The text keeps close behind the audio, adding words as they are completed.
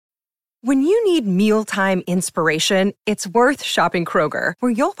When you need mealtime inspiration, it's worth shopping Kroger,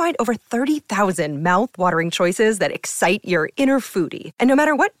 where you'll find over 30,000 mouth-watering choices that excite your inner foodie. And no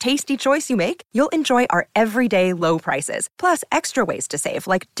matter what tasty choice you make, you'll enjoy our everyday low prices, plus extra ways to save,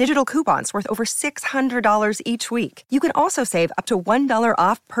 like digital coupons worth over $600 each week. You can also save up to $1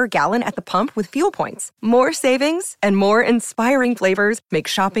 off per gallon at the pump with fuel points. More savings and more inspiring flavors make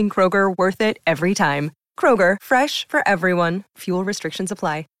shopping Kroger worth it every time. Kroger, fresh for everyone. Fuel restrictions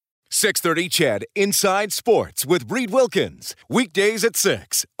apply. 6:30 CHED Inside Sports with Reed Wilkins. Weekdays at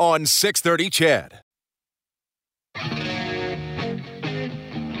 6 on 6:30 CHED.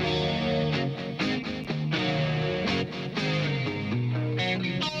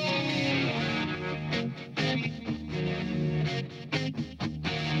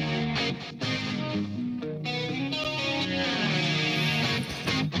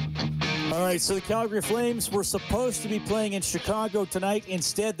 All right, so the Calgary Flames were supposed to be playing in Chicago tonight.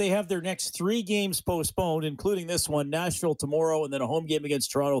 Instead, they have their next 3 games postponed, including this one, Nashville tomorrow, and then a home game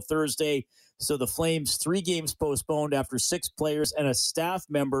against Toronto Thursday. So the Flames, 3 games postponed after 6 players and a staff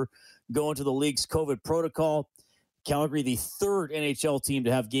member go into the league's COVID protocol. Calgary, the 3rd NHL team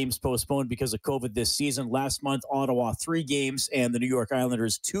to have games postponed because of COVID this season. Last month, Ottawa, 3 games, and the New York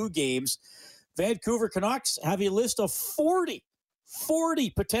Islanders, 2 games. Vancouver Canucks have a list of 40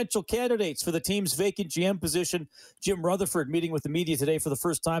 potential candidates for the team's vacant GM position. Jim Rutherford meeting with the media today for the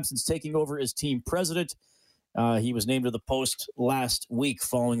first time since taking over as team president. He was named to the post last week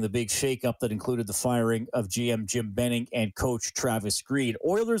following the big shakeup that included the firing of GM Jim Benning and coach Travis Green.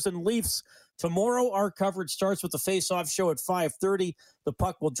 Oilers and Leafs tomorrow. Our coverage starts with the face-off show at 5:30. The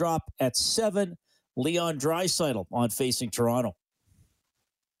puck will drop at 7. Leon Draisaitl on facing Toronto.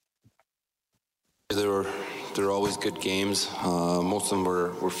 They're always good games. Most of them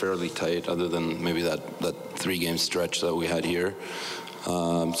were fairly tight, other than maybe that 3-game stretch that we had here.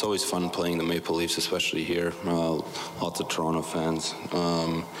 It's always fun playing the Maple Leafs, especially here. Lots of Toronto fans.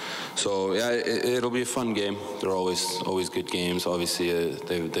 So yeah, it'll be a fun game. They're always good games. Obviously,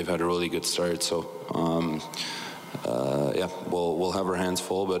 they've had a really good start. So yeah, we'll have our hands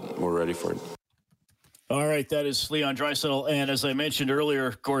full, but we're ready for it. All right, that is Leon Draisaitl. And as I mentioned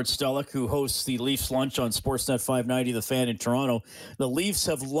earlier, Gord Stellick, who hosts the Leafs lunch on Sportsnet 590, The Fan in Toronto. The Leafs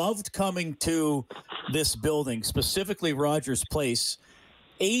have loved coming to this building, specifically Rogers Place.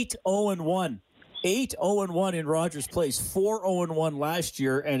 8-0-1. 8-0-1 in Rogers Place. 4-0-1 last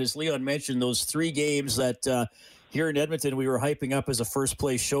year. And as Leon mentioned, those 3 games that here in Edmonton we were hyping up as a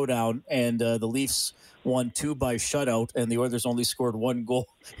first-place showdown, and the Leafs won 2 by shutout, and the Oilers only scored 1 goal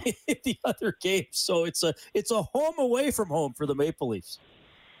in the other game. So it's a home away from home for the Maple Leafs.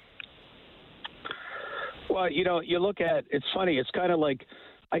 Well, you look at it's funny. It's kind of like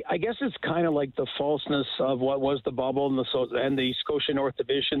I guess it's kind of like the falseness of what was the bubble and the Scotia North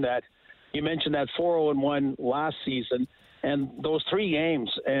Division. That you mentioned that 4-0-1 last season, and those 3 games,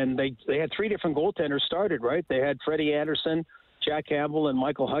 and they had 3 different goaltenders started, right? They had Freddie Anderson, Jack Campbell, and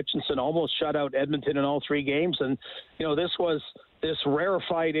Michael Hutchinson almost shut out Edmonton in all 3 games. And, this was this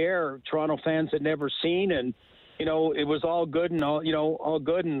rarefied air Toronto fans had never seen. And, it was all good and all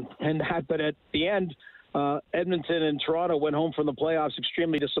good and that. But at the end, Edmonton and Toronto went home from the playoffs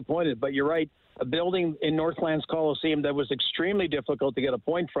extremely disappointed. But you're right, a building in Northlands Coliseum that was extremely difficult to get a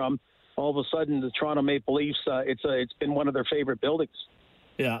point from, all of a sudden the Toronto Maple Leafs, it's been one of their favorite buildings.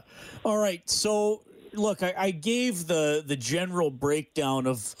 Yeah. All right. So, look, I gave the general breakdown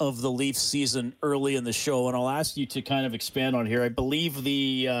of the Leafs season early in the show, and I'll ask you to kind of expand on here. I believe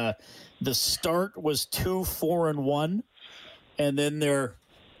the start was 2-4-1, and then they're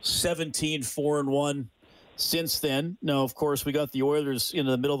 17-4-1 since then. Now, of course, we got the Oilers in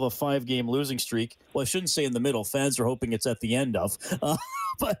the middle of a 5-game losing streak. Well, I shouldn't say in the middle. Fans are hoping it's at the end of.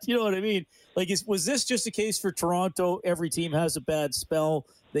 But you know what I mean? Like, was this just a case for Toronto? Every team has a bad spell.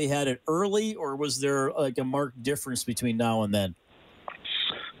 They had it early, or was there like a marked difference between now and then?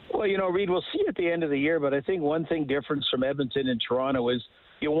 Well, Reed, we'll see at the end of the year, but I think one thing difference from Edmonton and Toronto is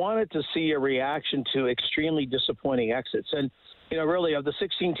you wanted to see a reaction to extremely disappointing exits. And, really, of the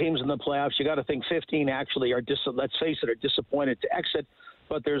 16 teams in the playoffs, you got to think 15 actually are, let's face it, are disappointed to exit.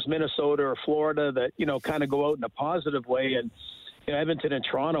 But there's Minnesota or Florida that, kind of go out in a positive way. And, Edmonton and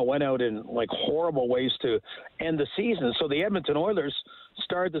Toronto went out in like horrible ways to end the season. So the Edmonton Oilers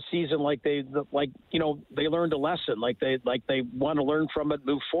started the season like they learned a lesson, like they want to learn from it,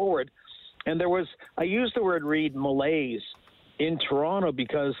 move forward. And I used the word, Reed, malaise in Toronto,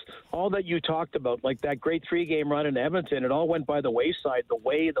 because all that you talked about, like that great 3-game run in Edmonton, it all went by the wayside, the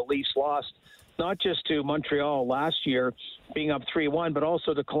way the Leafs lost, not just to Montreal last year being up 3-1, but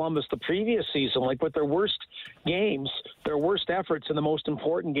also to Columbus the previous season, like with their worst games, their worst efforts in the most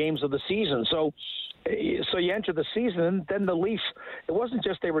important games of the season. So you enter the season, and then the Leafs, it wasn't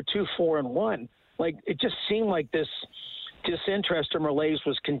just they were 2-4-1. Like, it just seemed like this disinterest or malaise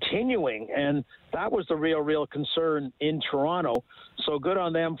was continuing, and that was the real concern in Toronto. So good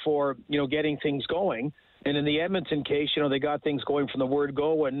on them for, getting things going. And in the Edmonton case, they got things going from the word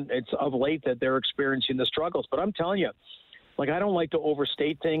go, and it's of late that they're experiencing the struggles. But I'm telling you, like, I don't like to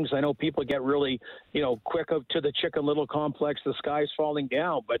overstate things. I know people get really, quick up to the Chicken Little complex, the sky's falling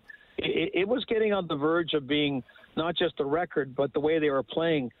down, but it was getting on the verge of being not just the record, but the way they were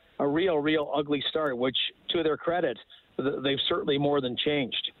playing, a real ugly start, which, to their credit, they've certainly more than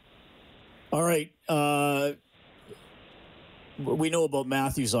changed. All right. We know about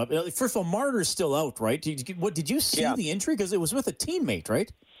Matthews. First of all, Marner's still out, right? Did you see the injury? Because it was with a teammate,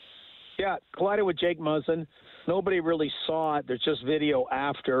 right? Yeah, collided with Jake Muzzin. Nobody really saw it. There's just video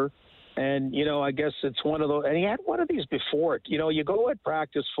after. And, I guess it's one of those. And he had one of these before it. You go at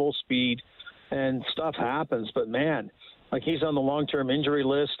practice full speed and stuff happens. But, man, like, he's on the long-term injury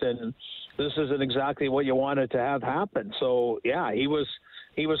list, and this isn't exactly what you wanted to have happen. So, yeah, he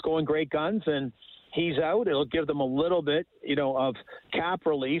was going great guns, and he's out. It'll give them a little bit, of cap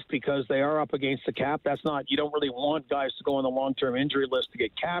relief because they are up against the cap. That's not, you don't really want guys to go on the long-term injury list to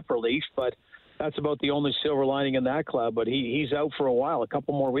get cap relief, but that's about the only silver lining in that club. But he's out for a while, a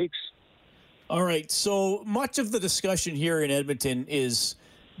couple more weeks. All right. So much of the discussion here in Edmonton is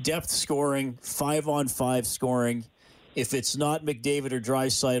depth scoring, 5-on-5 scoring. If it's not McDavid or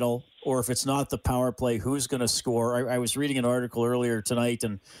Draisaitl, or if it's not the power play, who's going to score? I was reading an article earlier tonight,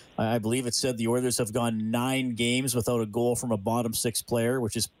 and I believe it said the Oilers have gone 9 games without a goal from a bottom 6 player,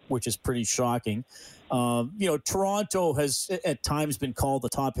 which is pretty shocking. Toronto has at times been called the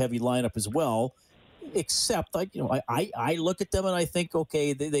top-heavy lineup as well, except I look at them and I think,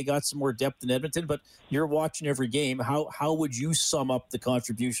 okay, they got some more depth in Edmonton, but you're watching every game. How would you sum up the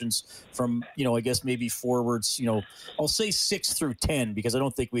contributions from, I guess maybe forwards, I'll say 6 through 10, because I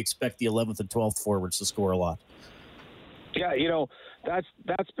don't think we expect the 11th and 12th forwards to score a lot. Yeah,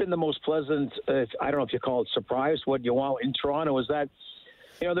 that's been the most pleasant, I don't know if you call it surprise, what you want in Toronto is that,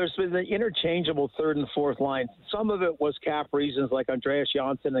 there's been the interchangeable third and fourth line. Some of it was cap reasons, like Andreas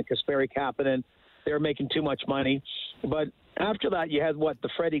Johnsson and Kasperi Kapanen. They were making too much money. But after that, you had the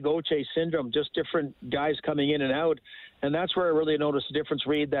Freddie Gauthier syndrome, just different guys coming in and out. And that's where I really noticed the difference,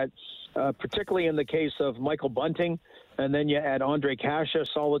 Reed, that particularly in the case of Michael Bunting, and then you add Andre Kasha,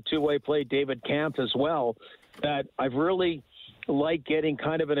 solid two-way play, David Kampf as well, that I've really liked getting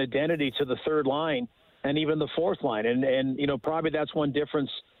kind of an identity to the third line and even the fourth line. And probably that's one difference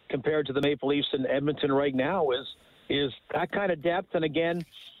compared to the Maple Leafs in Edmonton right now is that kind of depth. And again,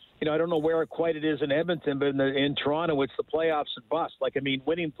 I don't know where quite it is in Edmonton, but in Toronto, it's the playoffs and bust.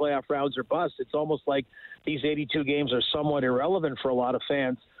 Winning playoff rounds are bust. It's almost like these 82 games are somewhat irrelevant for a lot of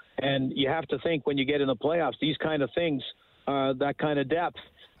fans. And you have to think when you get in the playoffs, these kind of things, that kind of depth,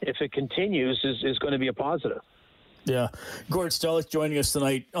 if it continues, is going to be a positive. Yeah. Gord Stellick joining us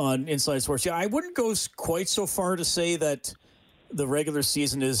tonight on Inside Sports. Yeah, I wouldn't go quite so far to say that the regular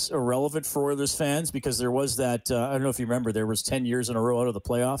season is irrelevant for Oilers fans, because there was that, I don't know if you remember, there was 10 years in a row out of the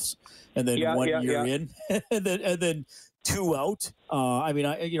playoffs, and then one year in, and then 2 out.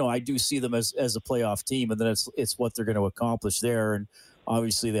 I do see them as a playoff team, and then it's what they're going to accomplish there. And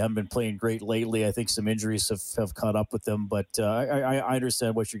obviously they haven't been playing great lately. I think some injuries have caught up with them, but I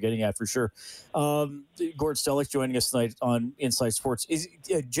understand what you're getting at for sure. Gord Stellick joining us tonight on Inside Sports. Is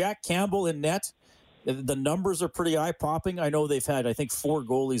Jack Campbell in net? The numbers are pretty eye-popping. I know they've had, I think, 4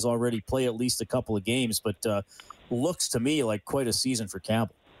 goalies already play at least a couple of games, but looks to me like quite a season for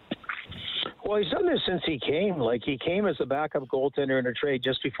Campbell. Well, he's done this since he came. He came as a backup goaltender in a trade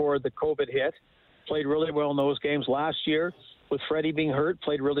just before the COVID hit. Played really well in those games last year with Freddie being hurt.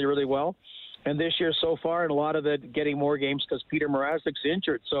 Played really, really well. And this year so far, and a lot of it getting more games because Peter Mrazek's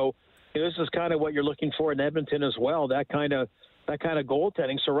injured. So this is kind of what you're looking for in Edmonton as well, that kind of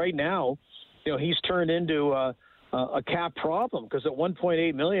goaltending. So right now, he's turned into a cap problem, because at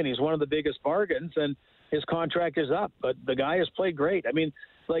 $1.8 million, he's one of the biggest bargains, and his contract is up. But the guy has played great.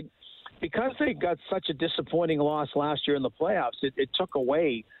 Because they got such a disappointing loss last year in the playoffs, it took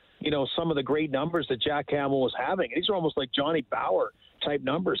away, some of the great numbers that Jack Campbell was having. And these are almost like Johnny Bower type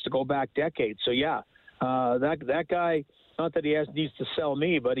numbers to go back decades. So yeah, that guy. Not that he needs to sell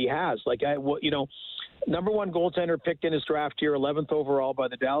me, but he has. Number 1 goaltender picked in his draft year, 11th overall by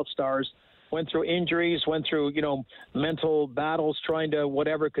the Dallas Stars. went through injuries, went through, mental battles, trying to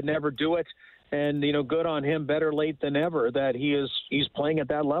whatever, could never do it. And, good on him, better late than ever, that he's playing at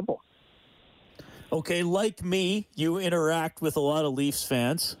that level. Okay, like me, you interact with a lot of Leafs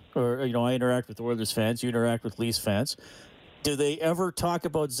fans, or, I interact with Oilers fans, you interact with Leafs fans. Do they ever talk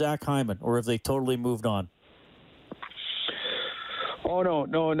about Zach Hyman, or have they totally moved on? Oh,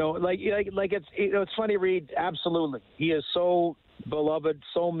 no. Like it's funny, Reed. Absolutely. He is so beloved,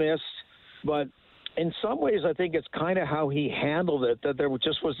 so missed. But in some ways, I think it's kind of how he handled it, that there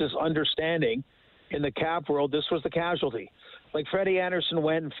just was this understanding in the Cap world. This was the casualty. Like Freddie Anderson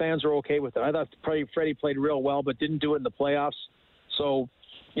went, and fans are okay with it. I thought Freddie played real well, but didn't do it in the playoffs. So,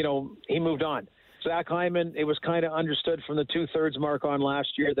 he moved on. Zach Hyman, it was kind of understood from the 2/3 mark on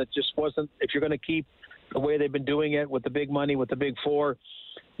last year that just wasn't, if you're going to keep the way they've been doing it with the big money, with the big four,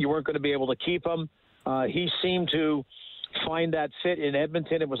 you weren't going to be able to keep him. He seemed to find that fit in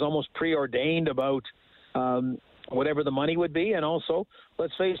Edmonton. It was almost preordained about whatever the money would be. And also,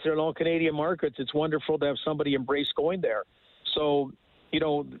 let's face it, in all Canadian markets, it's wonderful to have somebody embrace going there. So,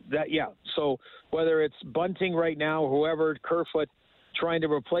 So whether it's Bunting right now, or whoever, Kerfoot, trying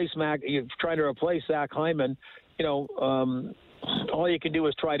to replace Zach Hyman, all you can do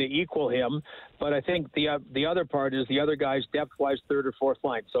is try to equal him. But I think the other part is the other guys depth-wise, third or fourth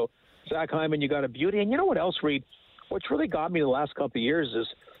line. So Zach Hyman, you got a beauty. And you know what else, Reed? What's really got me the last couple of years is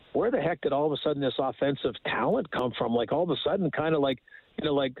where the heck did all of a sudden this offensive talent come from? Like all of a sudden, kind of like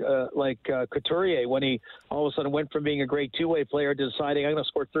Couturier, when he all of a sudden went from being a great two-way player to deciding I'm going to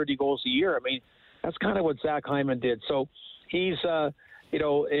score 30 goals a year. I mean, that's kind of what Zach Hyman did. So he's, fans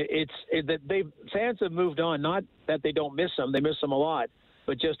have moved on. Not that they don't miss him; they miss him a lot.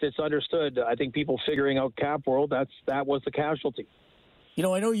 But just it's understood. I think people figuring out Cap world, that was the casualty.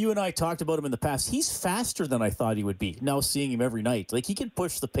 I know you and I talked about him in the past. He's faster than I thought he would be. Now seeing him every night, like he can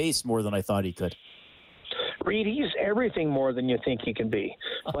push the pace more than I thought he could. Reed, he's everything more than you think he can be.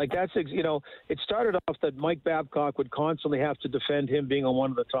 Like that's, it started off that Mike Babcock would constantly have to defend him being on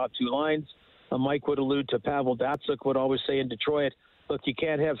one of the top two lines. Mike would allude to Pavel Datsyuk would always say in Detroit, look, you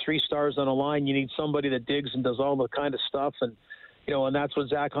can't have three stars on a line. You need somebody that digs and does all the kind of stuff. And, and that's what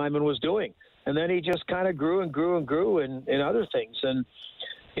Zach Hyman was doing. And then he just kind of grew and grew and grew in other things. And,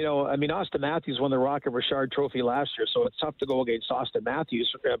 Austin Matthews won the Rocket Richard Trophy last year, so it's tough to go against Austin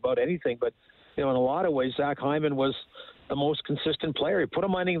Matthews about anything. But, in a lot of ways, Zach Hyman was the most consistent player. He put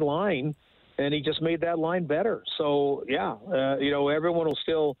him on any line, and he just made that line better. So, everyone will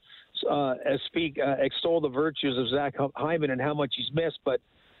still extol the virtues of Zach Hyman and how much he's missed. But,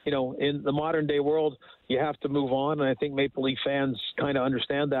 in the modern-day world, you have to move on, and I think Maple Leaf fans kind of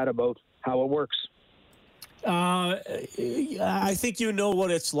understand that about how it works. I think you know what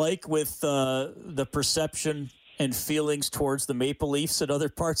it's like with the perception and feelings towards the Maple Leafs in other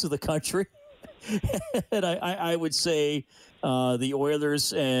parts of the country. And I would say the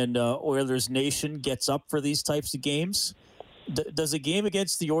Oilers and Oilers Nation gets up for these types of games. Does a game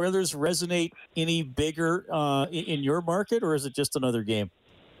against the Oilers resonate any bigger in your market, or is it just another game?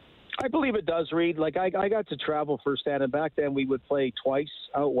 I believe it does, Reed. Like, I got to travel firsthand, and back then we would play twice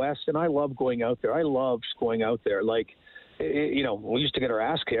out west, and I loved going out there. I loved going out there. Like, we used to get our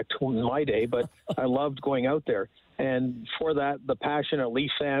ass kicked in my day, but I loved going out there. And for that, the passionate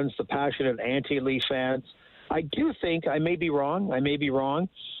Leaf fans, the passionate anti-Leaf fans, I do think, I may be wrong,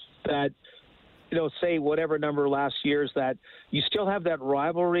 that, say whatever number last year's, that you still have that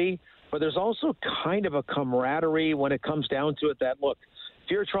rivalry, but there's also kind of a camaraderie when it comes down to it that, look, if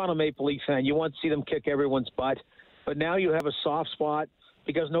you're a Toronto Maple Leaf fan, you want to see them kick everyone's butt, but now you have a soft spot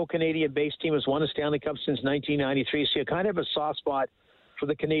because no Canadian-based team has won a Stanley Cup since 1993, so you kind of have a soft spot for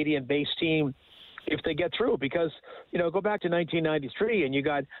the Canadian-based team if they get through, because, go back to 1993 and you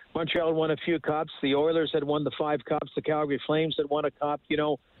got Montreal had won a few cups. The Oilers had won the 5 cups. The Calgary Flames had won a cup, and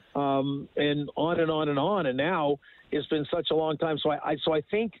on and on and on. And now it's been such a long time. So I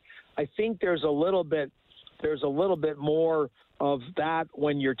think there's a little bit more of that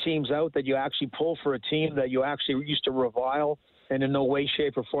when your team's out, that you actually pull for a team that you actually used to revile and in no way,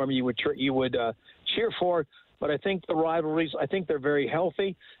 shape, or form you would cheer for. But I think the rivalries, I think they're very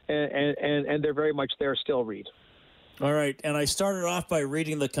healthy, and they're very much there still, Reed. All right, and I started off by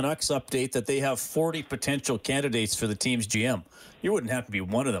reading the Canucks update that they have 40 potential candidates for the team's GM. You wouldn't have to be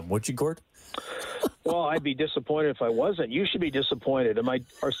one of them, would you, Gord? Well, I'd be disappointed if I wasn't. You should be disappointed, and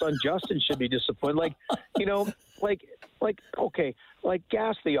our son Justin should be disappointed.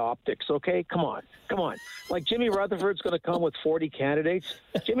 Gas the optics, okay? Come on. Like, Jimmy Rutherford's going to come with 40 candidates.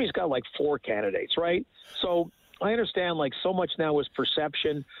 Jimmy's got like 4 candidates, right? So I understand like so much now is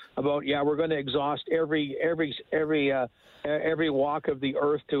perception about, we're going to exhaust every walk of the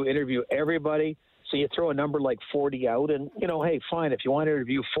earth to interview everybody. So you throw a number like 40 out and, hey, fine. If you want to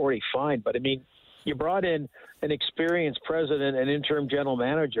interview 40, fine. But I mean, you brought in an experienced president and interim general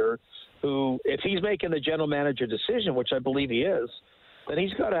manager who, if he's making the general manager decision, which I believe he is, then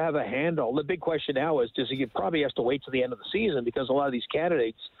he's got to have a handle. The big question now is, he probably has to wait till the end of the season, because a lot of these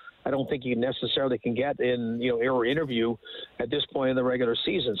candidates, I don't think you necessarily can get in, or interview at this point in the regular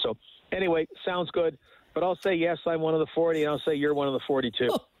season. So anyway, sounds good. But I'll say, yes, I'm one of the 40, and I'll say you're one of the 42.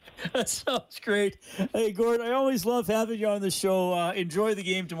 Oh, that sounds great. Hey, Gord, I always love having you on the show. Enjoy the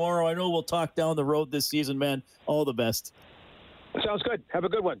game tomorrow. I know we'll talk down the road this season, man. All the best. Sounds good. Have a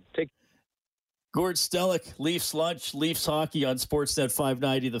good one. Gord Stellick, Leafs Lunch, Leafs Hockey on Sportsnet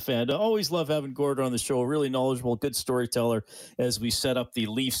 590, The Fan. I always love having Gord on the show. Really knowledgeable, good storyteller as we set up the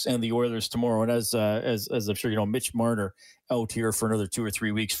Leafs and the Oilers tomorrow. And as I'm sure you know, Mitch Marner out here for another 2 or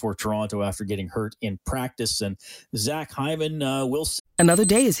 3 weeks for Toronto after getting hurt in practice. And Zach Hyman will... Another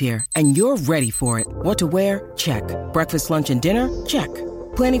day is here, and you're ready for it. What to wear? Check. Breakfast, lunch, and dinner? Check.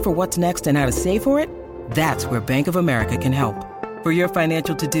 Planning for what's next and how to save for it? That's where Bank of America can help. For your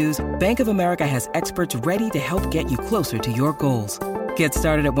financial to-dos, Bank of America has experts ready to help get you closer to your goals. Get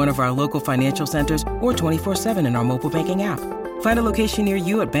started at one of our local financial centers or 24/7 in our mobile banking app. Find a location near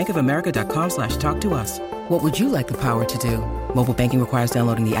you at bankofamerica.com/talktous. What would you like the power to do? Mobile banking requires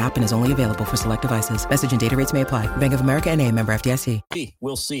downloading the app and is only available for select devices. Message and data rates may apply. Bank of America N.A., member FDIC.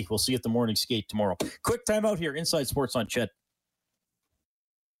 We'll see. We'll see at the morning skate tomorrow. Quick time out here. Inside Sports on Chet.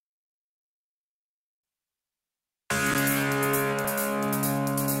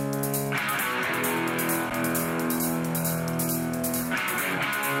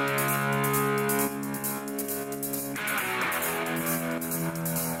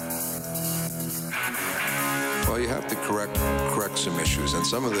 Well, you have to correct some issues, and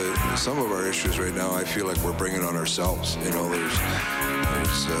some of our issues right now, I feel like we're bringing on ourselves. I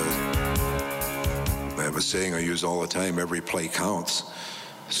have a saying I use all the time: every play counts.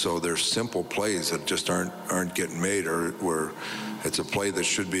 So there's simple plays that just aren't getting made, or where it's a play that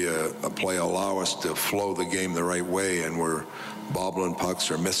should be a play allow us to flow the game the right way, and we're bobbling pucks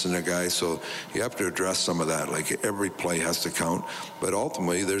or missing a guy. So you have to address some of that. Like, every play has to count, but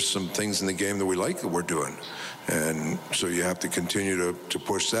ultimately there's some things in the game that we like that we're doing, and so you have to continue to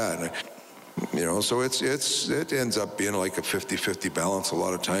push that. So it ends up being like a 50-50 balance. A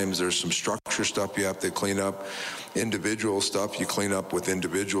lot of times there's some structure stuff you have to clean up. Individual stuff you clean up with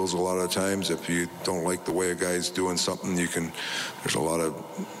individuals a lot of times. If you don't like the way a guy's doing something, there's a lot of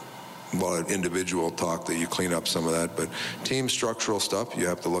individual talk that you clean up some of that. But team structural stuff you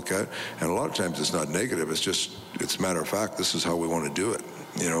have to look at. And a lot of times it's not negative. It's a matter of fact, this is how we want to do it.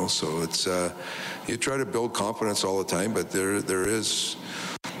 So it's, you try to build confidence all the time, but there's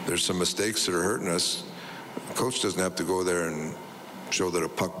some mistakes that are hurting us. The coach doesn't have to go there and show that a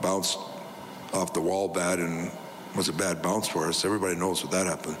puck bounced off the wall bad and was a bad bounce for us. Everybody knows what that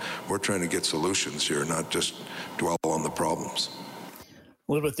happened. We're trying to get solutions here, not just dwell on the problems.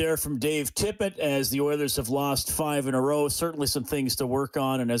 A little bit there from Dave Tippett as the Oilers have lost 5 in a row. Certainly some things to work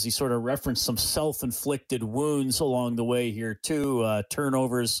on, and as he sort of referenced some self-inflicted wounds along the way here too.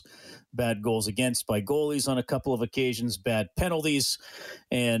 Turnovers, bad goals against by goalies on a couple of occasions, bad penalties,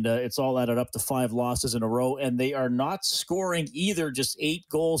 and it's all added up to 5 losses in a row, and they are not scoring either. Just 8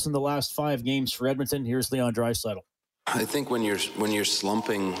 goals in the last 5 games for Edmonton. Here's Leon Draisaitl. I think when you're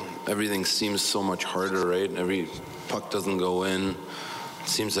slumping, everything seems so much harder, right? Every puck doesn't go in. It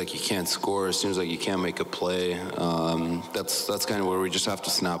seems like you can't score. It seems like you can't make a play. That's kind of where we just have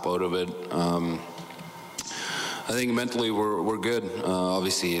to snap out of it. I think mentally we're good.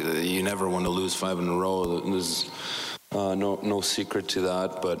 Obviously, you never want to lose 5 in a row. There's no secret to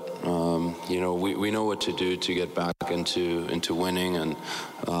that. But we know what to do to get back into winning. And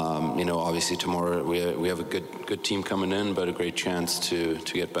obviously tomorrow we have a good team coming in, but a great chance to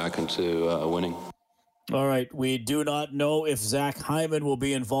get back into winning. All right, we do not know if Zach Hyman will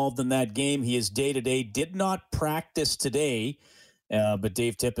be involved in that game. He is day-to-day, did not practice today, but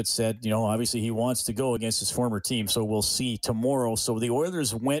Dave Tippett said, obviously he wants to go against his former team, so we'll see tomorrow. So the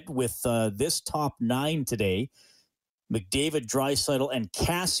Oilers went with this top 9 today. McDavid, Draisaitl, and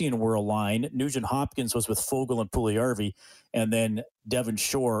Cassian were a line. Nugent-Hopkins was with Foegele and Puljujarvi, and then Devon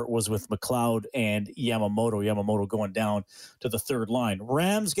Shore was with McLeod and Yamamoto. Yamamoto going down to the third line.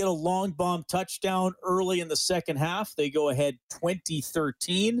 Rams get a long bomb touchdown early in the second half. They go ahead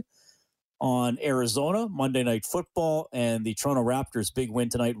 20-13 on Arizona, Monday Night Football, and the Toronto Raptors big win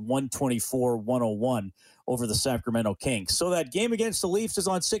tonight, 124-101 over the Sacramento Kings. So that game against the Leafs is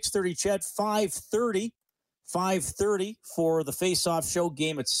on 6:30, Chet, 5:30. 5:30 for the Face-Off Show,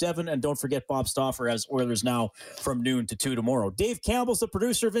 game at 7. And don't forget, Bob Stauffer has Oilers Now from noon to 2 tomorrow. Dave Campbell's the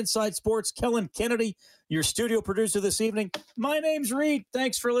producer of Inside Sports. Kellen Kennedy, your studio producer this evening. My name's Reed.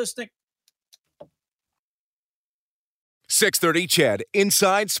 Thanks for listening. 6:30 CHED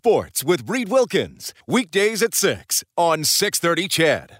Inside Sports with Reed Wilkins. Weekdays at 6 on 6:30 CHED.